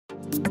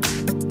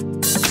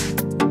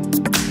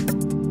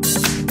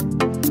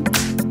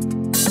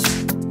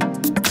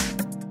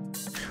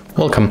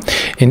Welcome.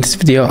 In this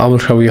video I will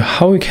show you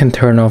how you can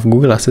turn off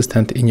Google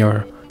Assistant in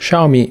your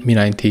Xiaomi Mi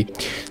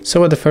 9T.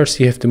 So at the first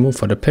you have to move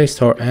for the Play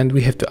Store and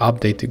we have to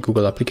update the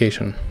Google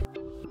application.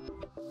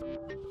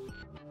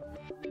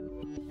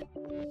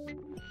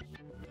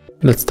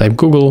 Let's type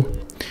Google,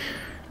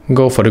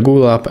 go for the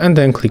Google app and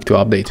then click to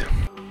update.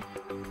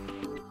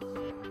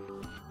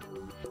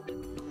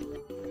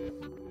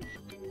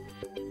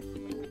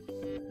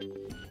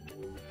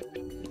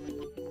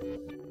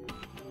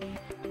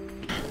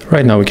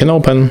 Right now we can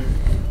open,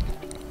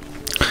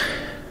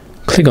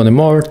 click on the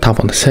more, tap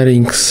on the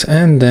settings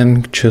and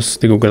then choose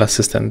the Google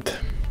Assistant.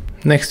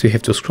 Next we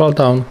have to scroll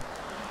down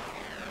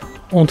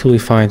until we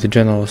find the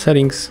general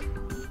settings.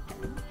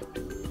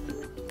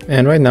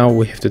 And right now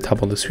we have to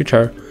tap on the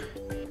switcher,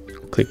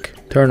 click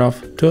turn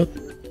off to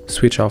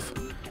switch off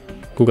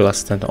Google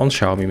Assistant on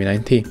Xiaomi Mi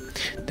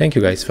 9T. Thank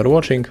you guys for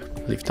watching,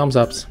 leave thumbs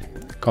ups,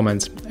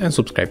 comments and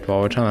subscribe to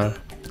our channel.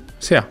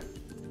 See ya!